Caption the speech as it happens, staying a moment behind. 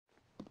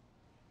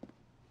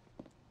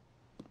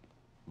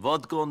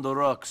Vodka on the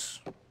rocks.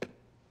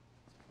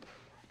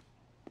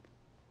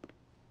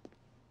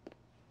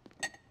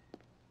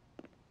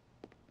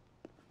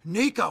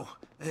 Nico,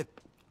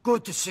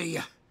 good to see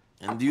you.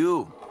 And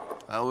you?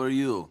 How are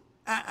you?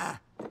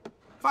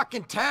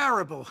 Fucking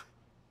terrible.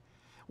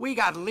 We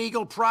got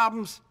legal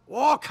problems,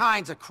 all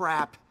kinds of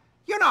crap.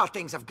 You know how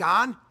things have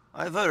gone.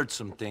 I've heard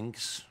some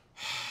things.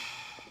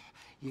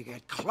 You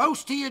get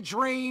close to your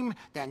dream,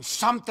 then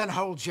something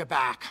holds you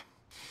back.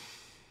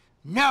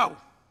 No.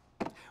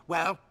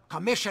 Well,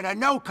 commission or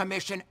no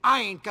commission,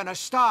 I ain't gonna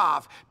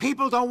starve.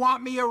 People don't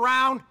want me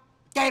around,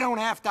 they don't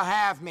have to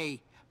have me.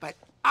 But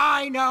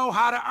I know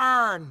how to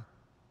earn.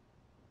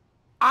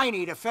 I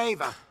need a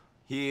favor.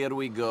 Here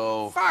we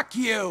go. Fuck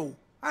you!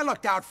 I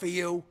looked out for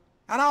you,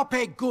 and I'll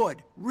pay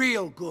good,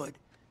 real good.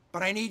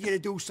 But I need you to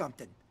do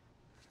something.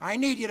 I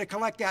need you to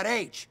collect that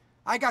H.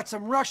 I got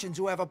some Russians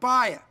who have a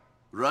buyer.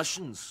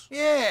 Russians?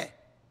 Yeah.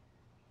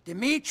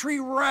 Dmitri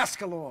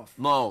Rascalov.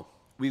 No,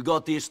 we've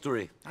got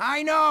history.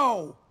 I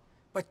know,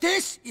 but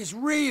this is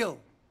real.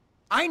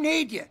 I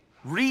need you.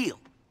 Real?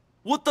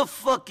 What the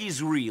fuck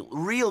is real?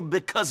 Real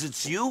because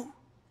it's you?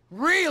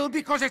 Real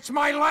because it's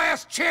my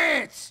last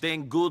chance!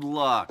 Then good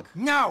luck.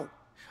 No,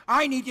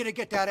 I need you to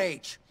get that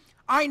H.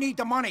 I need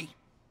the money.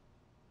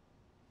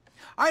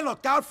 I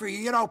looked out for you,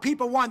 you know,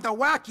 people wanted to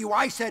whack you,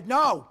 I said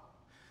no.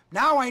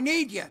 Now I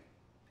need you,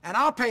 and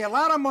I'll pay a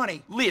lot of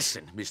money.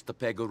 Listen, Mr.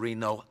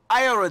 Pegorino,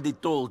 I already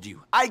told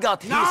you. I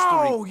got history.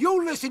 No,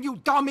 you listen, you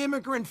dumb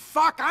immigrant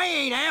fuck. I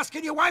ain't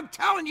asking you, I'm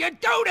telling you,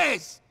 do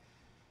this!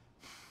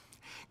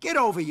 Get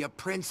over your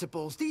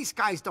principles. These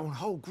guys don't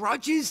hold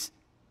grudges.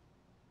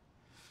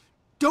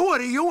 Do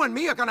it or you and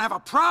me are gonna have a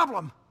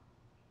problem.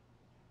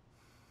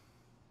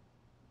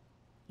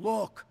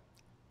 Look,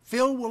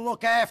 Phil will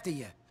look after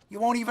you. You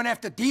won't even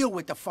have to deal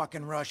with the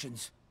fucking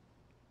Russians.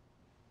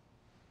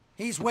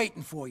 He's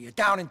waiting for you,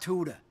 down in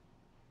Tudor.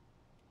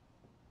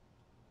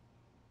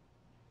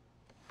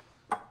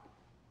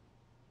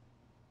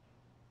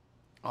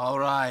 All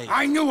right.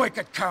 I knew I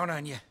could count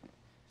on you.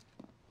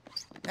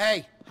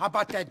 Hey, how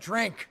about that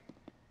drink?